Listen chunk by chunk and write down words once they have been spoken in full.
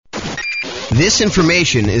This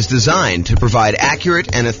information is designed to provide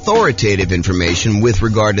accurate and authoritative information with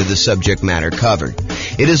regard to the subject matter covered.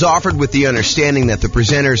 It is offered with the understanding that the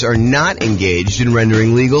presenters are not engaged in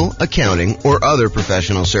rendering legal, accounting, or other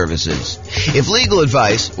professional services. If legal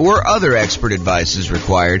advice or other expert advice is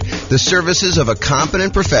required, the services of a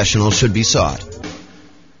competent professional should be sought.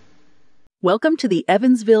 Welcome to the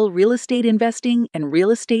Evansville Real Estate Investing and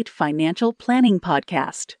Real Estate Financial Planning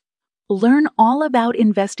Podcast. Learn all about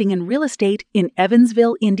investing in real estate in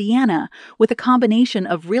Evansville, Indiana, with a combination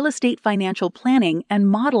of real estate financial planning and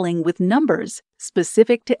modeling with numbers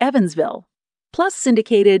specific to Evansville, plus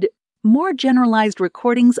syndicated, more generalized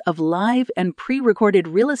recordings of live and pre-recorded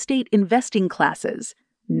real estate investing classes,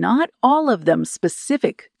 not all of them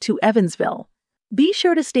specific to Evansville. Be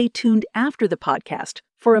sure to stay tuned after the podcast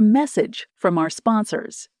for a message from our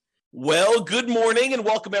sponsors. Well, good morning and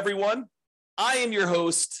welcome, everyone. I am your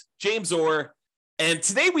host, James Orr, and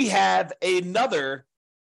today we have another,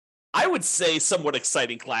 I would say, somewhat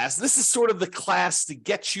exciting class. This is sort of the class to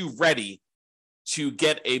get you ready to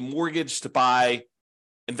get a mortgage to buy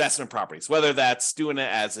investment properties, whether that's doing it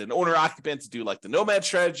as an owner-occupant to do like the nomad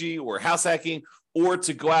strategy or house hacking, or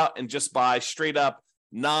to go out and just buy straight up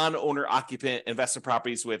non-owner occupant investment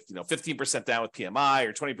properties with 15% down with PMI,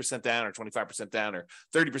 or 20% down, or 25% down, or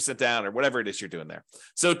 30% down, or whatever it is you're doing there.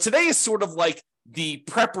 So today is sort of like the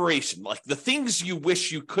preparation, like the things you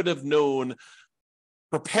wish you could have known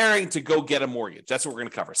preparing to go get a mortgage. That's what we're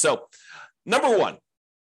going to cover. So number one,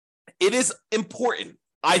 it is important,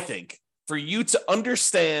 I think, for you to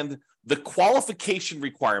understand the qualification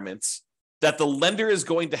requirements that the lender is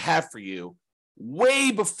going to have for you way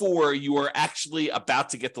before you are actually about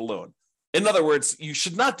to get the loan. In other words, you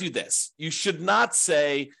should not do this. You should not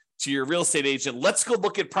say to your real estate agent, let's go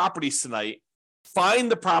look at properties tonight, find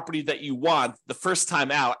the property that you want the first time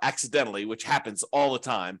out accidentally, which happens all the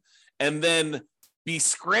time, and then be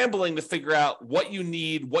scrambling to figure out what you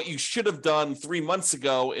need, what you should have done 3 months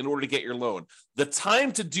ago in order to get your loan. The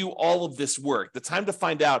time to do all of this work, the time to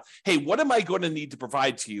find out, hey, what am I going to need to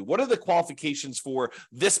provide to you? What are the qualifications for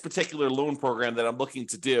this particular loan program that I'm looking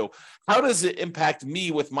to do? How does it impact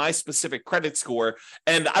me with my specific credit score?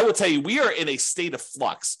 And I will tell you, we are in a state of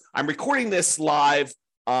flux. I'm recording this live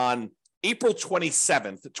on April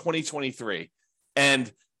 27th, 2023.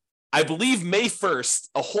 And I believe May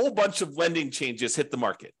 1st, a whole bunch of lending changes hit the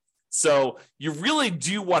market. So you really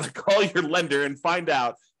do want to call your lender and find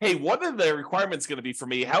out, hey, what are the requirements going to be for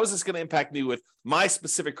me? How is this going to impact me with my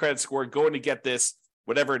specific credit score going to get this,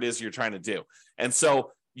 whatever it is you're trying to do? And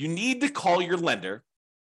so you need to call your lender.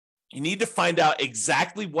 You need to find out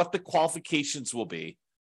exactly what the qualifications will be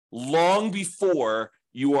long before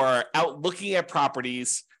you are out looking at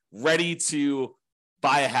properties ready to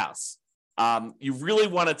buy a house. You really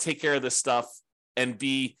want to take care of this stuff and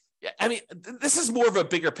this is more of a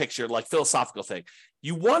bigger picture, like philosophical thing.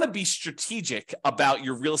 You want to be strategic about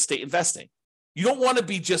your real estate investing. You don't want to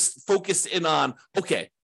be just focused in on, okay,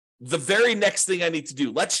 the very next thing I need to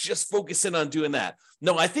do, let's just focus in on doing that.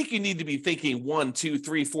 No, I think you need to be thinking 1, 2,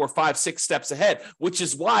 3, 4, 5, 6 steps ahead, which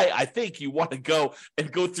is why I think you want to go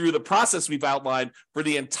through the process we've outlined for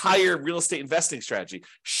the entire real estate investing strategy.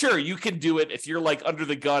 Sure, you can do it if you're like under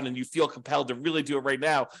the gun and you feel compelled to really do it right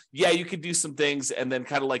now. Yeah, you can do some things and then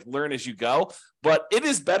kind of like learn as you go. But it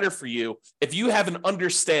is better for you if you have an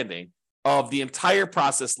understanding of the entire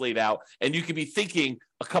process laid out and you can be thinking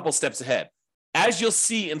a couple steps ahead. As you'll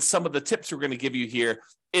see in some of the tips we're going to give you here,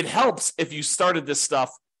 it helps if you started this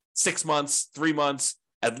stuff 6 months, 3 months,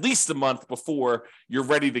 at least a month before you're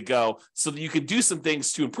ready to go, so that you can do some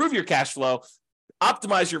things to improve your cash flow,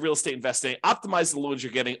 optimize your real estate investing, optimize the loans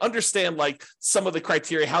you're getting, understand like some of the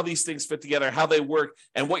criteria, how these things fit together, how they work,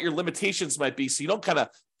 and what your limitations might be, so you don't kind of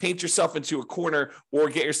paint yourself into a corner or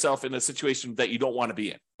get yourself in a situation that you don't want to be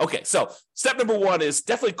in. Okay, so step number one is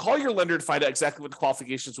definitely call your lender to find out exactly what the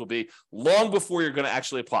qualifications will be long before you're going to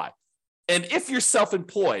actually apply. And if you're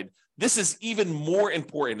self-employed, this is even more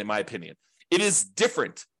important, in my opinion. It is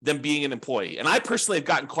different than being an employee. And I personally have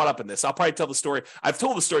gotten caught up in this. I'll probably tell the story. I've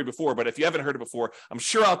told the story before, but if you haven't heard it before, I'm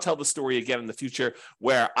sure I'll tell the story again in the future,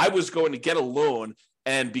 where I was going to get a loan.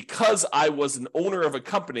 And because I was an owner of a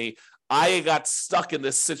company, I got stuck in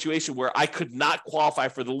this situation where I could not qualify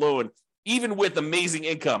for the loan, even with amazing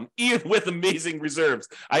income, even with amazing reserves.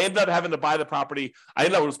 I ended up having to buy the property. I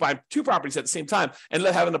ended up buying 2 properties at the same time. I ended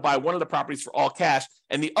up having to buy one of the properties for all cash.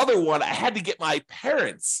 And the other one, I had to get my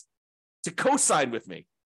parents to co-sign with me.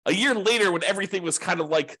 A year later, when everything was kind of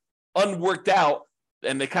like unworked out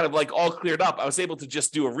and they kind of like all cleared up, I was able to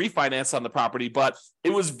just do a refinance on the property. But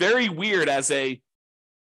it was very weird as a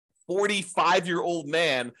 45-year-old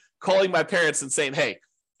man calling my parents and saying, hey,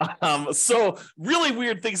 So really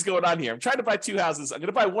weird things going on here. I'm trying to buy 2 houses. I'm going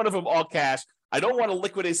to buy one of them all cash. I don't want to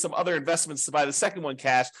liquidate some other investments to buy the second one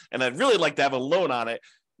cash, and I'd really like to have a loan on it.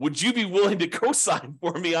 Would you be willing to co-sign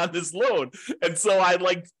for me on this loan? And so I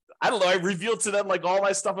don't know, I revealed to them like all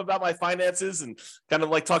my stuff about my finances and kind of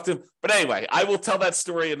like talk to them. But anyway, I will tell that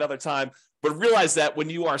story another time. But realize that when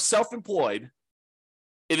you are self-employed,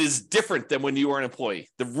 it is different than when you are an employee.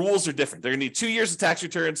 The rules are different. They're going to need 2 years of tax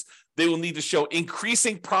returns. They will need to show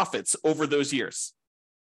increasing profits over those years.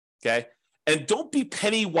 Okay. And don't be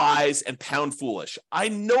penny wise and pound foolish. I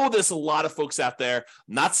know there's a lot of folks out there,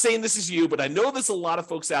 I'm not saying this is you, but I know there's a lot of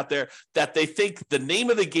folks out there that they think the name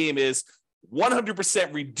of the game is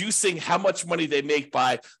 100% reducing how much money they make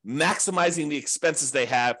by maximizing the expenses they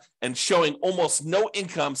have and showing almost no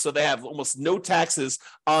income, so they have almost no taxes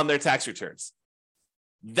on their tax returns.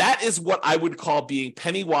 That is what I would call being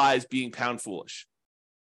penny wise, being pound foolish.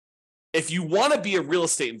 If you want to be a real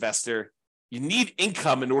estate investor, you need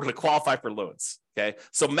income in order to qualify for loans, okay?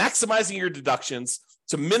 So maximizing your deductions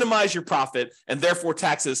to minimize your profit and therefore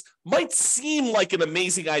taxes might seem like an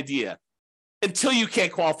amazing idea until you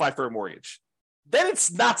can't qualify for a mortgage. Then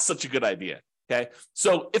it's not such a good idea, okay?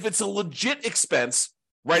 So if it's a legit expense,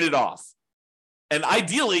 write it off. And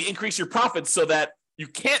ideally, increase your profits so that you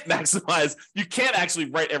can't maximize, you can't actually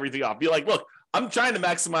write everything off. Be like, look, I'm trying to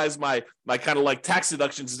maximize my kind of like tax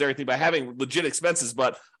deductions and everything by having legit expenses,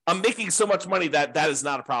 but I'm making so much money that is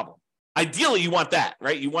not a problem. Ideally, you want that,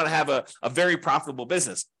 right? You want to have a very profitable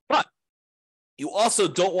business, but you also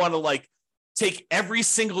don't want to like take every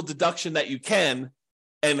single deduction that you can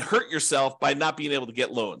and hurt yourself by not being able to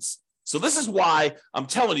get loans. So this is why I'm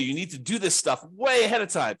telling you, you need to do this stuff way ahead of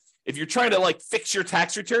time. If you're trying to like fix your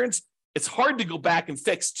tax returns, it's hard to go back and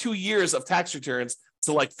fix 2 years of tax returns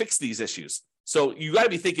to like fix these issues. So you got to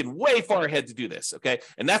be thinking way far ahead to do this, okay?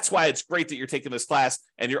 And that's why it's great that you're taking this class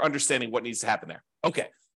and you're understanding what needs to happen there. Okay,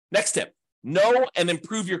 next tip, know and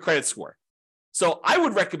improve your credit score. So I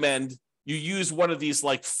would recommend you use one of these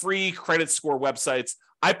like free credit score websites.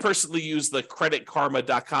 I personally use the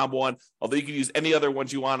creditkarma.com one, although you can use any other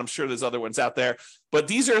ones you want. I'm sure there's other ones out there. But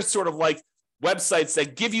these are sort of like websites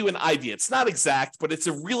that give you an idea. It's not exact, but it's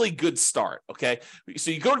a really good start, okay?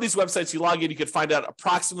 So you go to these websites, you log in, you can find out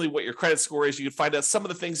approximately what your credit score is. You can find out some of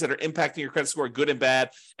the things that are impacting your credit score, good and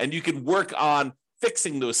bad, and you can work on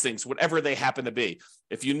fixing those things, whatever they happen to be.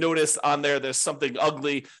 If you notice on there's something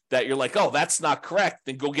ugly that you're like, oh, that's not correct,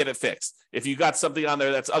 then go get it fixed. If you got something on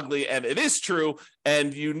there that's ugly and it is true,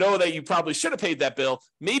 and you know that you probably should have paid that bill,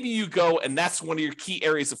 maybe you go and that's one of your key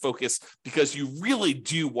areas of focus because you really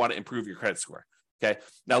do want to improve your credit score, okay?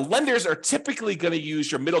 Now, lenders are typically going to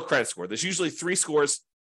use your middle credit score. There's usually 3 scores.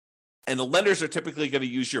 And the lenders are typically going to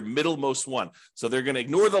use your middlemost one. So they're going to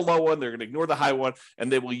ignore the low one, they're going to ignore the high one,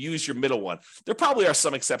 and they will use your middle one. There probably are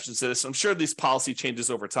some exceptions to this. I'm sure these policy changes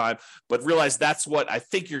over time, but realize that's what I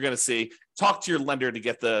think you're going to see. Talk to your lender to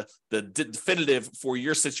get the definitive for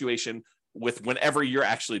your situation with whenever you're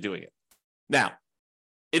actually doing it. Now,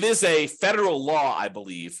 it is a federal law, I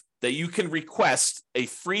believe, that you can request a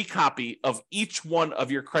free copy of each one of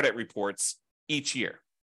your credit reports each year.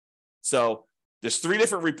 So there's 3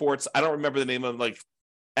 different reports. I don't remember the name of them, like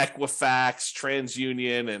Equifax,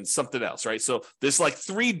 TransUnion, and something else, right? So there's like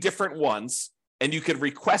 3 different ones, and you can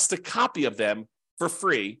request a copy of them for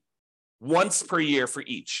free once per year for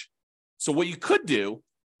each. So what you could do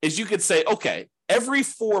is you could say, okay, every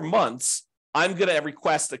 4 months, I'm going to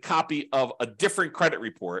request a copy of a different credit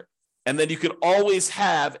report, and then you could always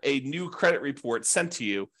have a new credit report sent to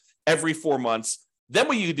you every 4 months. Then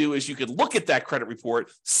what you do is you could look at that credit report,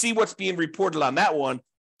 see what's being reported on that one,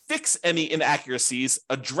 fix any inaccuracies,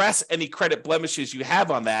 address any credit blemishes you have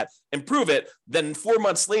on that, improve it. Then 4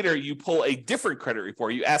 months later, you pull a different credit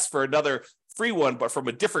report. You ask for another free one, but from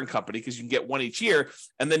a different company because you can get one each year.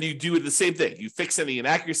 And then you do the same thing. You fix any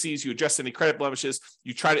inaccuracies, you address any credit blemishes,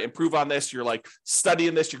 you try to improve on this. You're like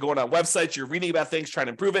studying this, you're going on websites, you're reading about things, trying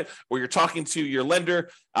to improve it, or you're talking to your lender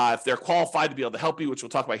if they're qualified to be able to help you, which we'll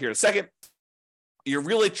talk about here in a second. You're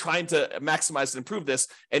really trying to maximize and improve this,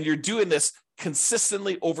 and you're doing this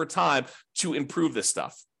consistently over time to improve this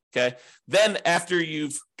stuff, okay? Then after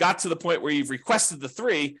you've got to the point where you've requested the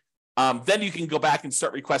 3, then you can go back and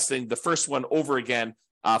start requesting the first one over again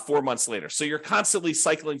 4 months later. So you're constantly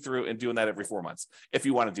cycling through and doing that every 4 months if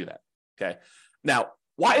you want to do that, okay? Now,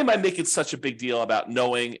 why am I making such a big deal about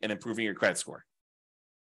knowing and improving your credit score?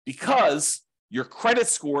 Because your credit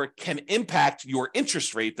score can impact your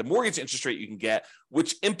interest rate, the mortgage interest rate you can get,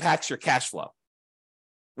 which impacts your cash flow.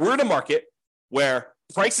 We're in a market where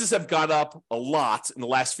prices have gone up a lot in the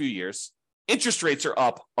last few years. Interest rates are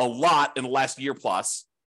up a lot in the last year plus.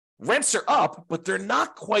 Rents are up, but they're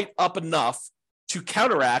not quite up enough to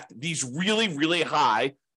counteract these really, really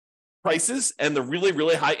high prices and the really,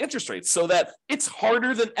 really high interest rates, so that it's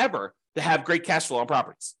harder than ever to have great cash flow on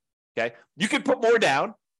properties. Okay. You can put more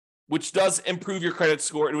down, which does improve your credit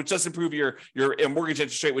score, and which does improve your mortgage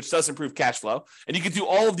interest rate, which does improve cash flow. And you can do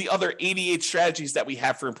all of the other 88 strategies that we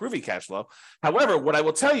have for improving cash flow. However, what I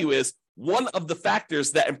will tell you is one of the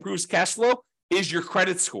factors that improves cash flow is your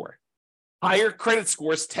credit score. Higher credit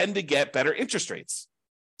scores tend to get better interest rates.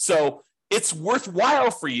 So it's worthwhile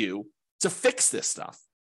for you to fix this stuff,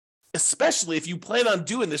 especially if you plan on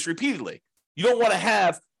doing this repeatedly. You don't want to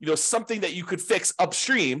have, something that you could fix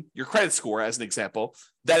upstream, your credit score as an example,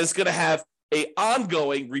 that is going to have an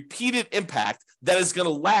ongoing repeated impact that is going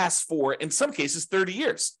to last for, in some cases, 30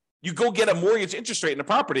 years. You go get a mortgage interest rate in a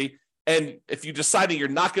property, and if you decide that you're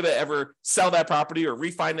not going to ever sell that property or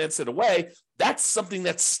refinance it away, that's something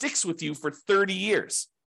that sticks with you for 30 years.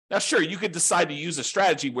 Now, sure, you could decide to use a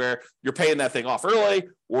strategy where you're paying that thing off early,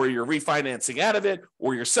 or you're refinancing out of it,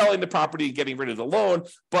 or you're selling the property and getting rid of the loan.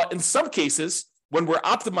 But in some cases, when we're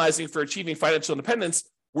optimizing for achieving financial independence,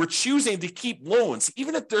 we're choosing to keep loans,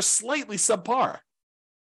 even if they're slightly subpar.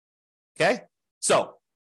 Okay? So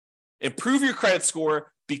improve your credit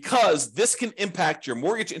score, because this can impact your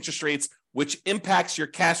mortgage interest rates, which impacts your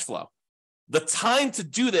cash flow. The time to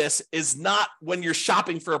do this is not when you're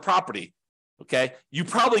shopping for a property. Okay, you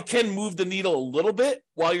probably can move the needle a little bit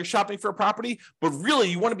while you're shopping for a property, but really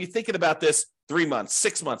you want to be thinking about this 3 months,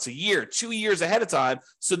 6 months, a year, 2 years ahead of time,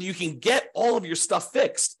 so that you can get all of your stuff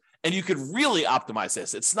fixed and you can really optimize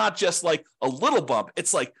this. It's not just like a little bump,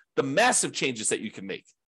 it's like the massive changes that you can make.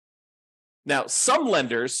 Now, some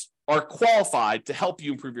lenders are qualified to help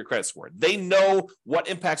you improve your credit score. They know what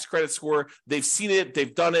impacts credit score. They've seen it,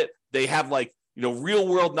 they've done it. They have real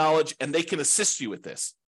world knowledge, and they can assist you with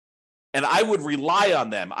this. And I would rely on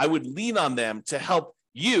them. I would lean on them to help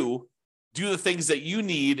you do the things that you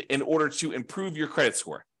need in order to improve your credit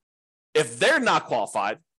score. If they're not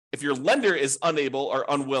qualified, if your lender is unable or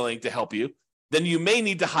unwilling to help you, then you may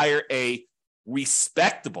need to hire a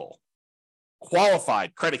respectable,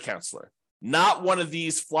 qualified credit counselor, not one of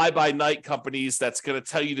these fly-by-night companies that's going to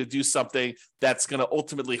tell you to do something that's going to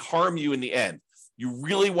ultimately harm you in the end. You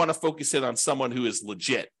really want to focus in on someone who is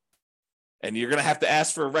legit. And you're going to have to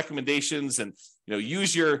ask for recommendations and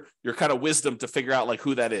use your kind of wisdom to figure out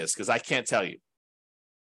who that is, because I can't tell you.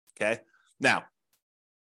 Okay. Now,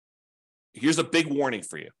 here's a big warning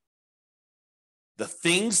for you. The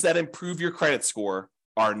things that improve your credit score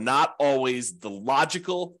are not always the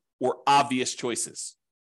logical or obvious choices.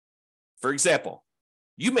 For example,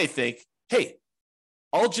 you may think, hey,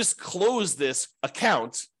 I'll just close this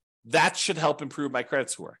account. That should help improve my credit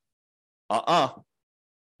score.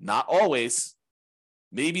 Not always.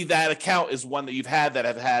 Maybe that account is one that you've had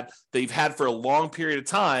for a long period of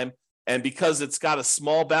time, and because it's got a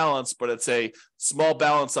small balance, but it's a small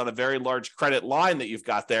balance on a very large credit line that you've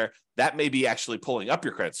got there, that may be actually pulling up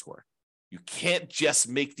your credit score. You can't just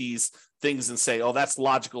make these things and say, oh, that's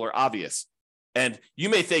logical or obvious. And you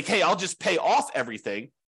may think, hey, I'll just pay off everything.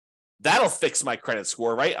 That'll fix my credit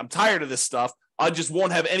score, right? I'm tired of this stuff. I just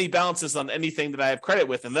won't have any balances on anything that I have credit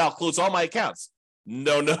with, and then I'll close all my accounts.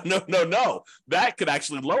 No. That could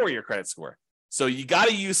actually lower your credit score. So you got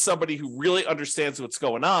to use somebody who really understands what's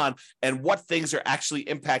going on and what things are actually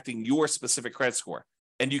impacting your specific credit score.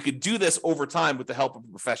 And you could do this over time with the help of a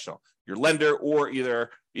professional, your lender, or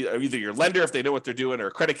either your lender if they know what they're doing, or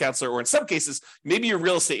a credit counselor, or in some cases, maybe your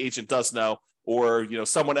real estate agent does know, or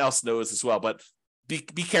someone else knows as well. But be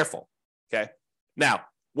careful. Okay. Now,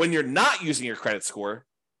 when you're not using your credit score,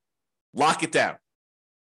 lock it down.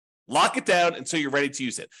 Lock it down until you're ready to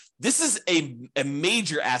use it. This is a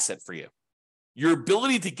major asset for you. Your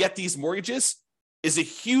ability to get these mortgages is a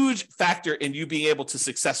huge factor in you being able to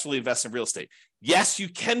successfully invest in real estate. Yes, you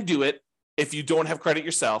can do it if you don't have credit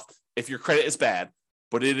yourself, if your credit is bad,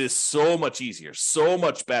 but it is so much easier, so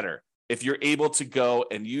much better if you're able to go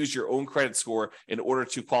and use your own credit score in order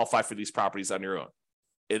to qualify for these properties on your own.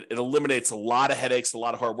 It eliminates a lot of headaches, a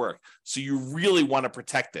lot of hard work. So you really want to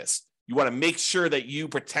protect this. You want to make sure that you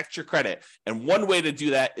protect your credit. And one way to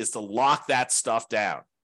do that is to lock that stuff down.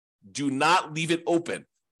 Do not leave it open.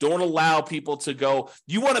 Don't allow people to go.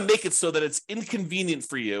 You want to make it so that it's inconvenient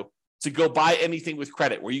for you to go buy anything with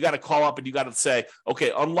credit, where you got to call up and you got to say,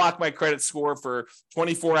 okay, unlock my credit score for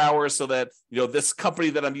 24 hours so that, this company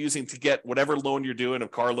that I'm using to get whatever loan you're doing, a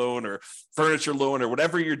car loan or furniture loan or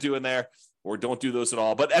whatever you're doing there, or don't do those at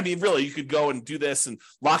all. But I mean, really, you could go and do this and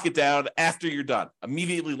lock it down after you're done.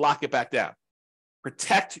 Immediately lock it back down.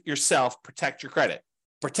 Protect yourself, protect your credit,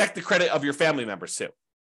 protect the credit of your family members too.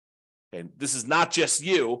 And this is not just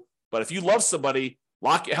you, But if you love somebody,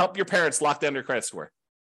 help your parents lock down their credit score,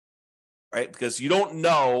 right? Because you don't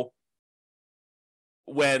know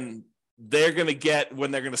when they're going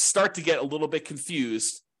to start to get a little bit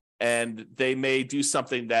confused, and they may do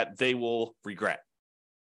something that they will regret.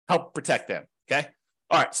 Help protect them, okay?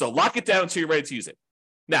 All right, so lock it down until you're ready to use it.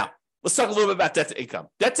 Now, let's talk a little bit about debt to income.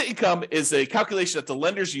 Debt to income is a calculation that the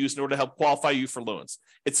lenders use in order to help qualify you for loans.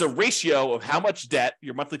 It's a ratio of how much debt,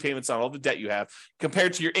 your monthly payments on all the debt you have,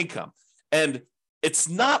 compared to your income. And it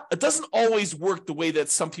doesn't always work the way that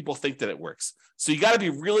some people think that it works. So you got to be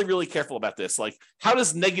really, really careful about this. Like, how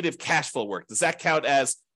does negative cash flow work? Does that count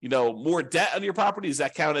as, more debt on your property? Does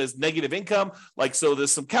that count as negative income? So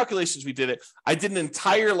there's some calculations we did it. I did an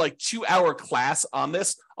entire 2-hour class on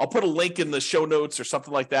this. I'll put a link in the show notes or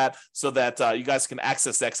something like that so that you guys can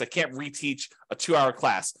access that, because I can't reteach a 2-hour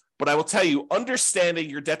class. But I will tell you, understanding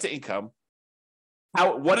your debt to income,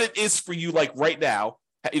 what it is for you right now,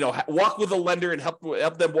 walk with a lender and help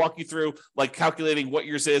them walk you through calculating what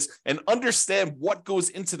yours is, and understand what goes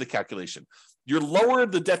into the calculation. Your lower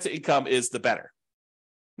the debt to income is, the better.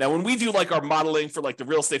 Now, when we do our modeling for the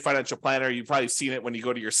real estate financial planner, you've probably seen it when you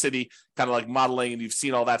go to your city, kind of modeling, and you've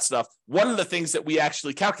seen all that stuff. One of the things that we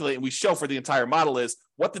actually calculate and we show for the entire model is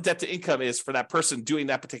what the debt to income is for that person doing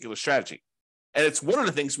that particular strategy. And it's one of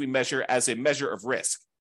the things we measure as a measure of risk.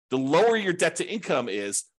 The lower your debt to income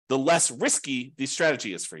is, the less risky the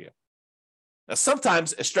strategy is for you. Now,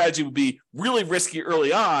 sometimes a strategy would be really risky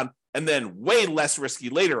early on and then way less risky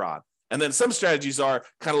later on. And then some strategies are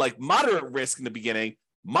kind of moderate risk in the beginning,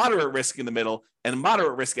 moderate risk in the middle, and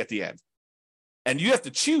moderate risk at the end. And you have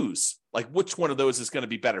to choose which one of those is going to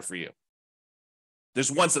be better for you.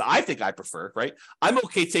 There's ones that I think I prefer, right? I'm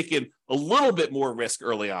okay taking a little bit more risk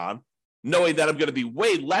early on, knowing that I'm going to be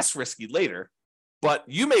way less risky later. But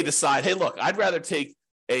you may decide, hey, look, I'd rather take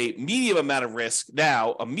a medium amount of risk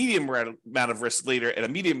now, a medium amount of risk later, and a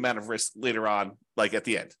medium amount of risk later on, at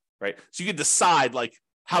the end, right? So you can decide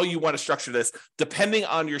how you want to structure this depending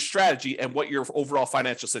on your strategy and what your overall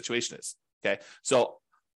financial situation is, okay? So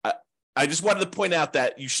I just wanted to point out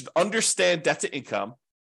that you should understand debt to income,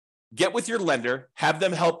 get with your lender, have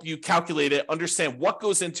them help you calculate it, understand what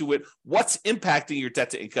goes into it, what's impacting your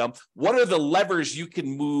debt to income, what are the levers you can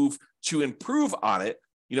move to improve on it.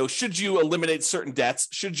 Should you eliminate certain debts?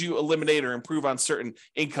 Should you eliminate or improve on certain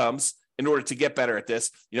incomes in order to get better at this?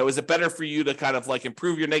 Is it better for you to kind of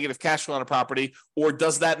improve your negative cash flow on a property, or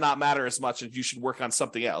does that not matter as much and you should work on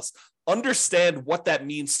something else? Understand what that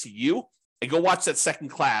means to you, and go watch that second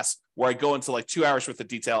class where I go into 2 hours worth of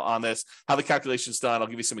detail on this, how the calculation is done. I'll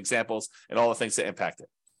give you some examples and all the things that impact it.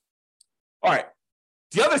 All right.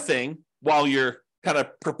 The other thing, while you're kind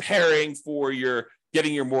of preparing for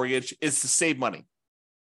getting your mortgage, is to save money.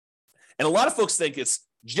 And a lot of folks think it's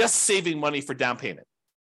just saving money for down payment.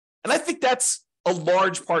 And I think that's a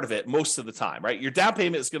large part of it most of the time, right? Your down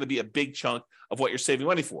payment is going to be a big chunk of what you're saving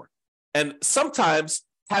money for. And sometimes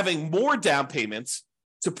having more down payments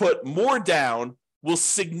to put more down will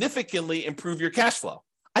significantly improve your cash flow.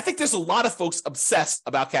 I think there's a lot of folks obsessed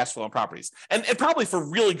about cash flow on properties, and probably for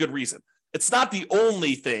really good reason. It's not the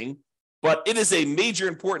only thing, but it is a major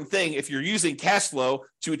important thing if you're using cash flow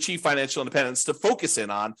to achieve financial independence, to focus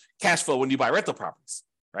in on cash flow when you buy rental properties,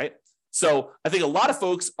 right? So I think a lot of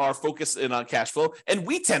folks are focused in on cash flow, and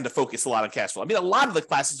we tend to focus a lot on cash flow. I mean, a lot of the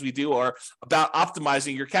classes we do are about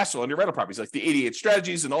optimizing your cash flow on your rental properties, like the 88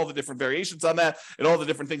 strategies and all the different variations on that and all the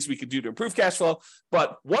different things we could do to improve cash flow.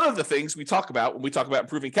 But one of the things we talk about when we talk about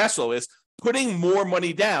improving cash flow is putting more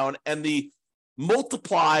money down and the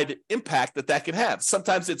multiplied impact that can have.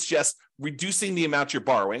 Sometimes it's just reducing the amount you're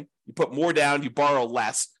borrowing. You put more down, you borrow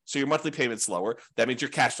less, so your monthly payment's lower. That means your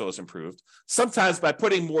cash flow is improved. Sometimes by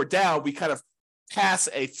putting more down, we kind of pass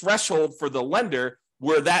a threshold for the lender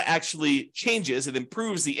where that actually changes and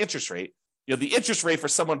improves the interest rate. The interest rate for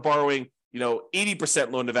someone borrowing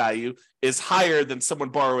 80% loan to value is higher than someone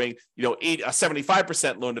borrowing, a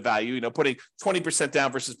 75% loan to value, putting 20%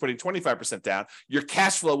 down versus putting 25% down. Your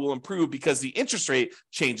cash flow will improve because the interest rate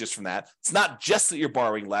changes from that. It's not just that you're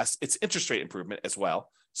borrowing less, it's interest rate improvement as well.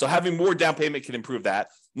 So having more down payment can improve that.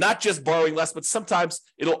 Not just borrowing less, but sometimes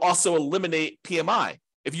it'll also eliminate PMI.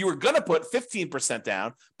 If you were going to put 15%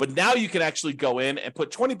 down, but now you can actually go in and put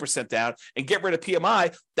 20% down and get rid of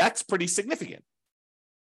PMI, that's pretty significant.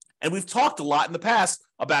 And we've talked a lot in the past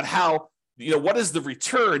about how, what is the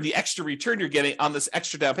return, the extra return you're getting on this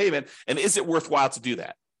extra down payment, and is it worthwhile to do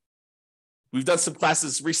that? We've done some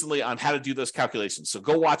classes recently on how to do those calculations, so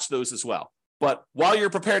go watch those as well. But while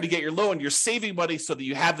you're prepared to get your loan, you're saving money so that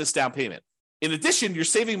you have this down payment. In addition, you're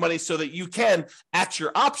saving money so that you can, at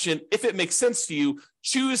your option, if it makes sense to you,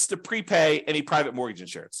 choose to prepay any private mortgage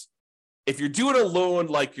insurance. if you're doing a loan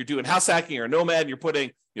like you're doing house hacking or Nomad, and you're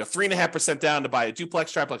putting 3.5% down to buy a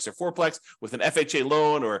duplex, triplex, or fourplex with an FHA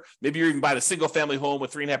loan, or maybe you're even buying a single family home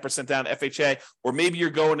with 3.5% down FHA, or maybe you're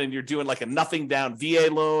going and you're doing like a nothing down VA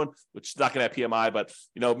loan, which is not going to have PMI, but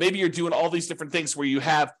maybe you're doing all these different things where you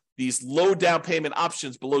have these low down payment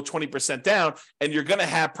options below 20% down, and you're going to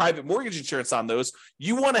have private mortgage insurance on those.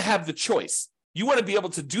 You want to have the choice. You want to be able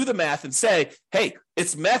to do the math and say, hey,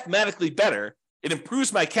 it's mathematically better. It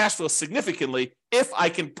improves my cash flow significantly if I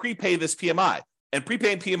can prepay this PMI. And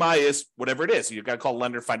prepaying PMI is whatever it is. You've got to call a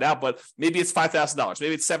lender and find out, but maybe it's $5,000,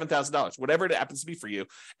 maybe it's $7,000, whatever it happens to be for you.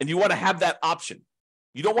 And you want to have that option.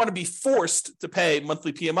 You don't want to be forced to pay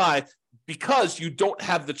monthly PMI because you don't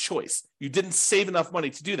have the choice. You didn't save enough money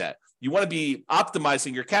to do that. You want to be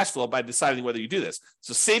optimizing your cash flow by deciding whether you do this.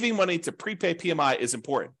 So saving money to prepay PMI is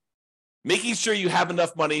important. Making sure you have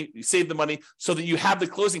enough money, you save the money so that you have the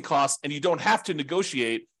closing costs and you don't have to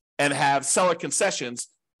negotiate and have seller concessions,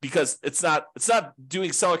 because it's not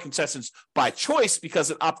doing seller concessions by choice because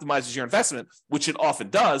it optimizes your investment, which it often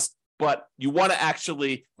does, but you want to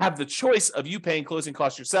actually have the choice of you paying closing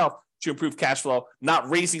costs yourself to improve cash flow, not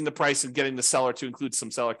raising the price and getting the seller to include some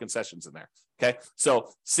seller concessions in there, okay?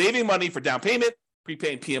 So saving money for down payment,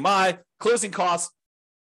 prepaying PMI, closing costs,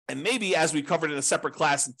 and maybe, as we covered in a separate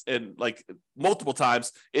class and like multiple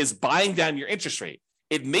times, is buying down your interest rate.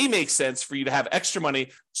 It may make sense for you to have extra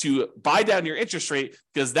money to buy down your interest rate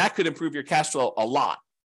because that could improve your cash flow a lot.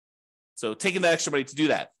 So taking that extra money to do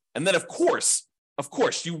that. And then, of course,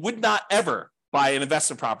 you would not ever buy an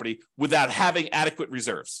investment property without having adequate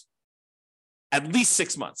reserves. At least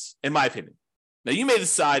 6 months, in my opinion. Now, you may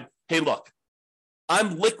decide, hey, look,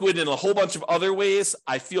 I'm liquid in a whole bunch of other ways.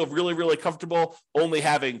 I feel really, really comfortable only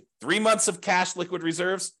having 3 months of cash liquid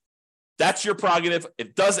reserves. That's your prerogative.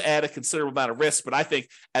 It does add a considerable amount of risk, but I think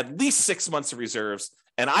at least 6 months of reserves.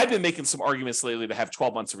 And I've been making some arguments lately to have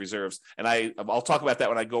 12 months of reserves. And I'll talk about that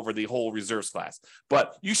when I go over the whole reserves class.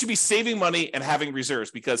 But you should be saving money and having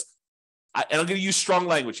reserves because, and I'm going to use strong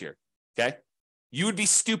language here, okay? You would be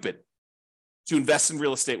stupid to invest in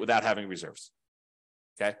real estate without having reserves,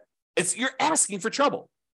 okay? You're asking for trouble.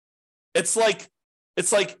 It's like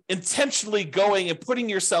intentionally going and putting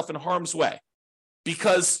yourself in harm's way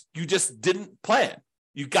because you just didn't plan.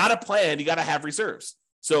 You got to plan. You got to have reserves.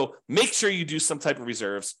 So make sure you do some type of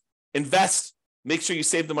reserves, invest, make sure you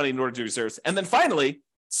save the money in order to do reserves. And then finally,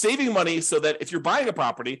 saving money so that if you're buying a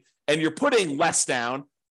property and you're putting less down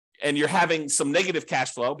and you're having some negative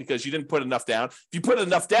cash flow because you didn't put enough down. If you put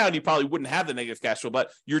enough down, you probably wouldn't have the negative cash flow,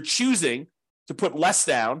 but you're choosing to put less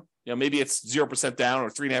down. Maybe it's 0% down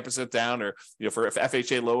or 3.5% down, or for an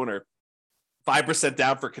FHA loan, or 5%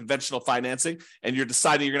 down for conventional financing, and you're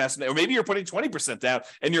deciding you're going to have some, or maybe you're putting 20% down,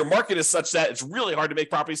 and your market is such that it's really hard to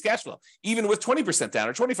make properties cash flow, even with 20% down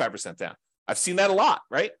or 25% down. I've seen that a lot,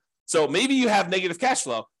 right? So maybe you have negative cash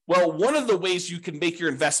flow. Well, one of the ways you can make your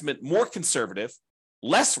investment more conservative,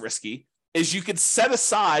 less risky, is you can set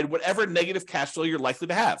aside whatever negative cash flow you're likely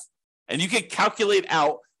to have, and you can calculate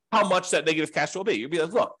out how much that negative cash flow will be. You'll be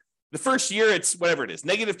like, look, the first year, it's whatever it is,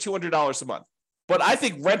 negative $200 a month. But I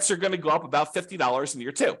think rents are going to go up about $50 in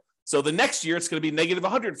year two. So the next year, it's going to be negative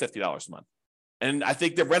 $150 a month. And I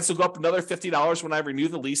think the rents will go up another $50 when I renew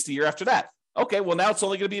the lease the year after that. Okay, well, now it's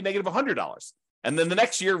only going to be a negative $100. And then the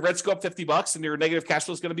next year, rents go up $50 and your negative cash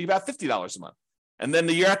flow is going to be about $50 a month. And then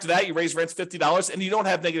the year after that, you raise rents $50 and you don't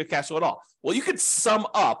have negative cash flow at all. Well, you could sum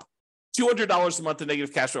up $200 a month in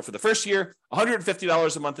negative cash flow for the first year,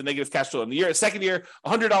 $150 a month in negative cash flow in the second year,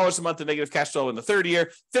 $100 a month in negative cash flow in the third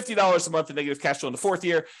year, $50 a month in negative cash flow in the fourth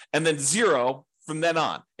year, and then zero from then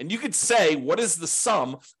on. And you could say, what is the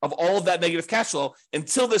sum of all of that negative cash flow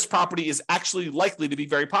until this property is actually likely to be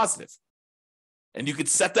very positive? And you could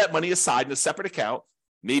set that money aside in a separate account,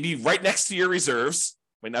 maybe right next to your reserves,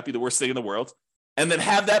 might not be the worst thing in the world, and then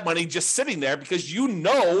have that money just sitting there because you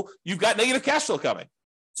know you've got negative cash flow coming.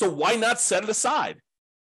 So why not set it aside?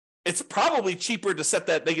 It's probably cheaper to set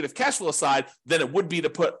that negative cash flow aside than it would be to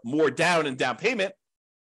put more down in down payment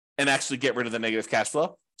and actually get rid of the negative cash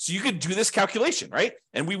flow. So you could do this calculation, right?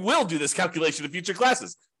 And we will do this calculation in future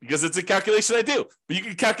classes because it's a calculation I do. But you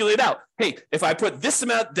can calculate out, hey, if I put this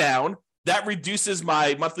amount down, that reduces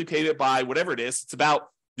my monthly payment by whatever it is. It's about,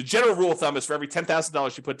 the general rule of thumb is for every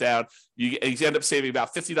 $10,000 you put down, you end up saving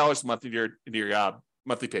about $50 a month in your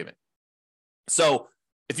monthly payment. So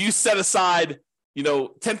if you set aside,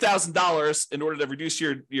 $10,000 in order to reduce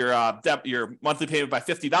your monthly payment by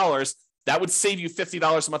 $50, that would save you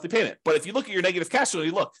 $50 a monthly payment. But if you look at your negative cash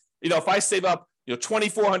flow, if I save up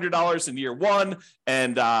 $2,400 in year one,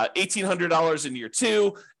 and $1,800 in year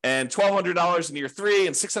two, and $1,200 in year three,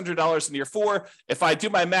 and $600 in year four. If I do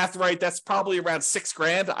my math right, that's probably around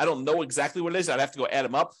 $6,000. I don't know exactly what it is. I'd have to go add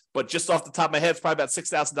them up, but just off the top of my head, it's probably about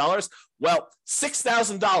 $6,000. Well,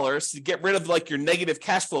 $6,000 to get rid of like your negative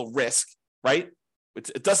cash flow risk, right?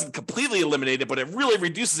 It doesn't completely eliminate it, but it really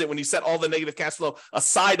reduces it when you set all the negative cash flow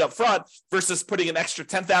aside up front versus putting an extra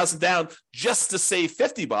 $10,000 down just to save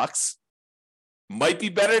 $50. Might be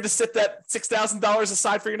better to set that $6,000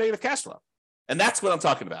 aside for your negative cash flow. And that's what I'm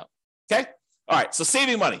talking about. Okay. All right. So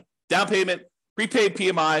saving money, down payment, prepaid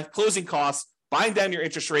PMI, closing costs, buying down your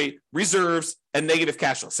interest rate, reserves, and negative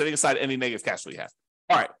cash flow, setting aside any negative cash flow you have.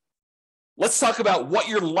 All right. Let's talk about what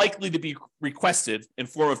you're likely to be requested in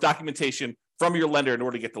form of documentation from your lender in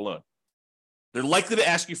order to get the loan. They're likely to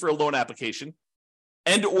ask you for a loan application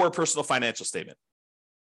and or a personal financial statement.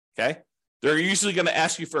 Okay. They're usually going to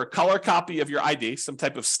ask you for a color copy of your ID, some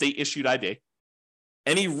type of state-issued ID,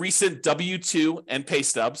 any recent W-2 and pay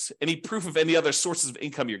stubs, any proof of any other sources of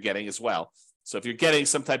income you're getting as well. So if you're getting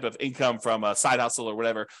some type of income from a side hustle or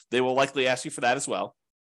whatever, they will likely ask you for that as well.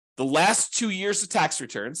 The last 2 years of tax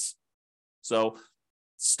returns. So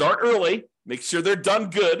start early, make sure they're done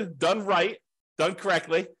good, done right, done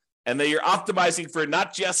correctly, and that you're optimizing for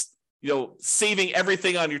not just, saving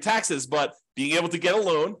everything on your taxes, but being able to get a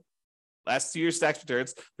loan. Last 2 years tax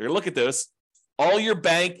returns, they're going to look at those. All your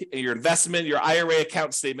bank, your investment, your IRA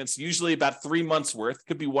account statements, usually about 3 months worth.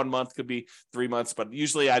 Could be 1 month, could be 3 months, but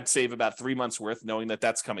usually I'd save about 3 months worth knowing that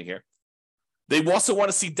that's coming here. They also want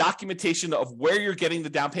to see documentation of where you're getting the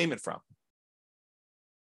down payment from.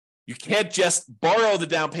 You can't just borrow the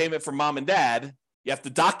down payment from mom and dad. You have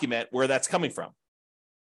to document where that's coming from.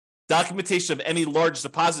 Documentation of any large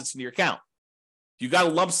deposits in your account. If you got a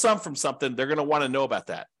lump sum from something, they're going to want to know about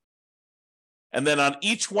that. And then on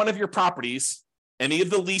each one of your properties, any of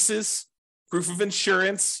the leases, proof of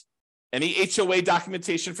insurance, any HOA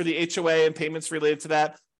documentation for the HOA and payments related to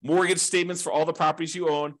that, mortgage statements for all the properties you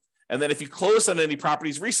own. And then if you closed on any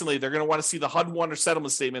properties recently, they're going to want to see the HUD-1 or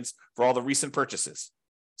settlement statements for all the recent purchases.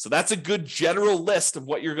 So that's a good general list of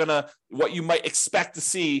what you might expect to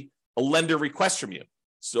see a lender request from you.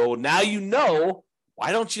 So now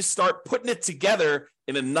why don't you start putting it together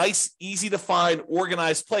in a nice, easy to find,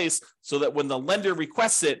 organized place so that when the lender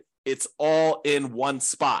requests it, it's all in one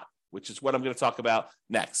spot, which is what I'm going to talk about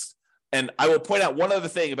next. And I will point out one other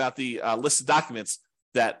thing about the list of documents,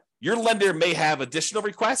 that your lender may have additional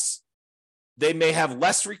requests. They may have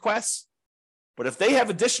less requests. But if they have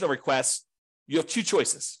additional requests, you have two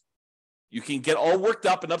choices. You can get all worked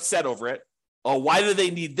up and upset over it. Oh, why do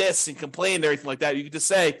they need this, and complain and everything like that? You can just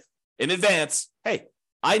say in advance, hey,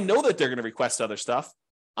 I know that they're going to request other stuff.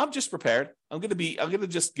 I'm just prepared. I'm going to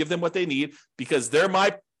just give them what they need because they're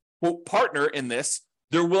my partner in this.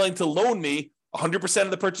 They're willing to loan me 100%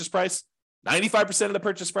 of the purchase price, 95% of the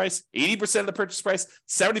purchase price, 80% of the purchase price,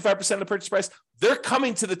 75% of the purchase price. They're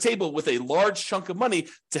coming to the table with a large chunk of money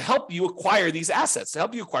to help you acquire these assets, to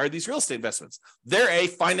help you acquire these real estate investments. They're a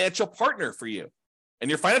financial partner for you. And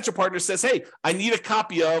your financial partner says, hey, I need a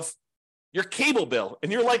copy of your cable bill.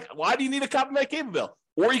 And you're like, why do you need a copy of my cable bill?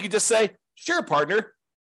 Or you could just say, sure, partner,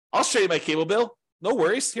 I'll show you my cable bill. No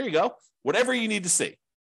worries. Here you go. Whatever you need to see.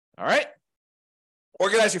 All right.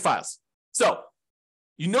 Organize your files. So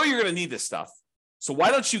you're going to need this stuff. So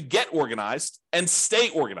why don't you get organized and stay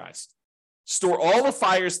organized? Store all the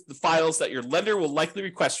files that your lender will likely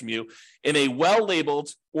request from you in a well-labeled,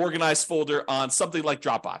 organized folder on something like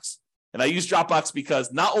Dropbox. And I use Dropbox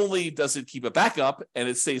because not only does it keep a backup and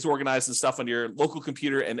it stays organized and stuff on your local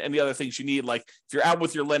computer and any other things you need, like if you're out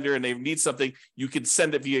with your lender and they need something, you can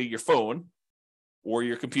send it via your phone or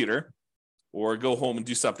your computer or go home and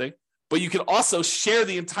do something. But you can also share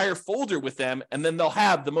the entire folder with them, and then they'll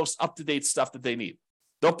have the most up-to-date stuff that they need.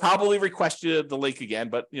 They'll probably request you the link again,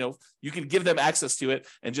 but you can give them access to it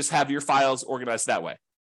and just have your files organized that way.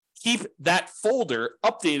 Keep that folder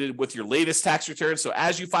updated with your latest tax return. So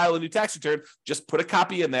as you file a new tax return, just put a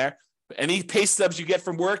copy in there. Any pay stubs you get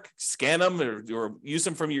from work, scan them or use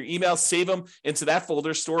them from your email, save them into that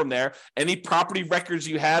folder, store them there. Any property records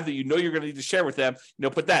you have that you're going to need to share with them,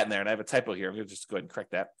 put that in there. And I have a typo here. I'm going to just go ahead and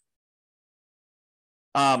correct that.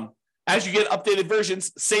 As you get updated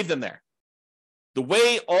versions, save them there. That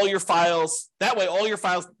way all your files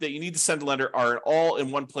that you need to send to lender are all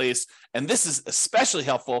in one place. And this is especially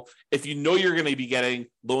helpful if you're going to be getting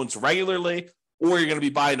loans regularly, or you're going to be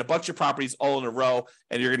buying a bunch of properties all in a row,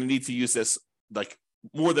 and you're going to need to use this like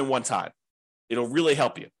more than one time. It'll really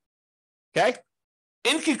help you. Okay?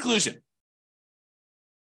 In conclusion,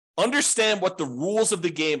 understand what the rules of the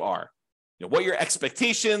game are. what your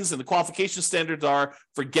expectations and the qualification standards are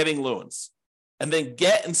for getting loans. And then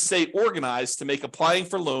get and stay organized to make applying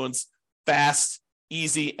for loans fast,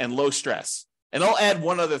 easy, and low stress. And I'll add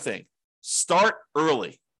one other thing. Start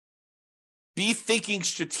early. Be thinking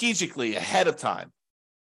strategically ahead of time.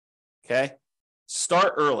 Okay?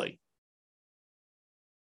 Start early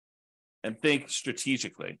and think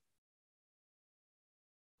strategically.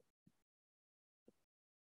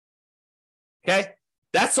 Okay?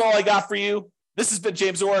 That's all I got for you. This has been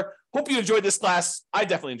James Orr. Hope you enjoyed this class. I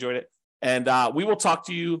definitely enjoyed it. And we will talk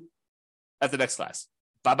to you at the next class.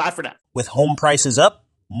 Bye-bye for now. With home prices up,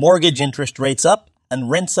 mortgage interest rates up, and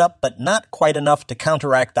rents up, but not quite enough to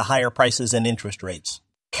counteract the higher prices and interest rates,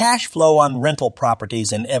 cash flow on rental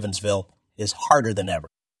properties in Evansville is harder than ever.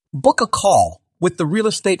 Book a call with the Real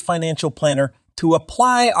Estate Financial Planner to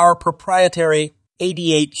apply our proprietary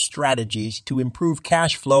 88 strategies to improve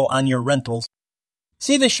cash flow on your rentals.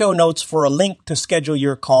 See the show notes for a link to schedule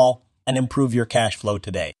your call and improve your cash flow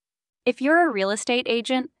today. If you're a real estate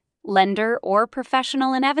agent, lender, or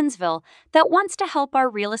professional in Evansville that wants to help our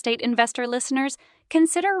real estate investor listeners,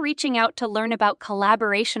 consider reaching out to learn about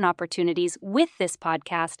collaboration opportunities with this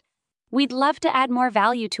podcast. We'd love to add more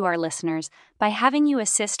value to our listeners by having you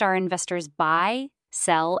assist our investors buy,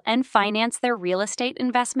 sell, and finance their real estate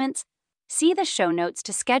investments. See the show notes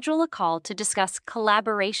to schedule a call to discuss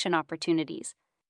collaboration opportunities.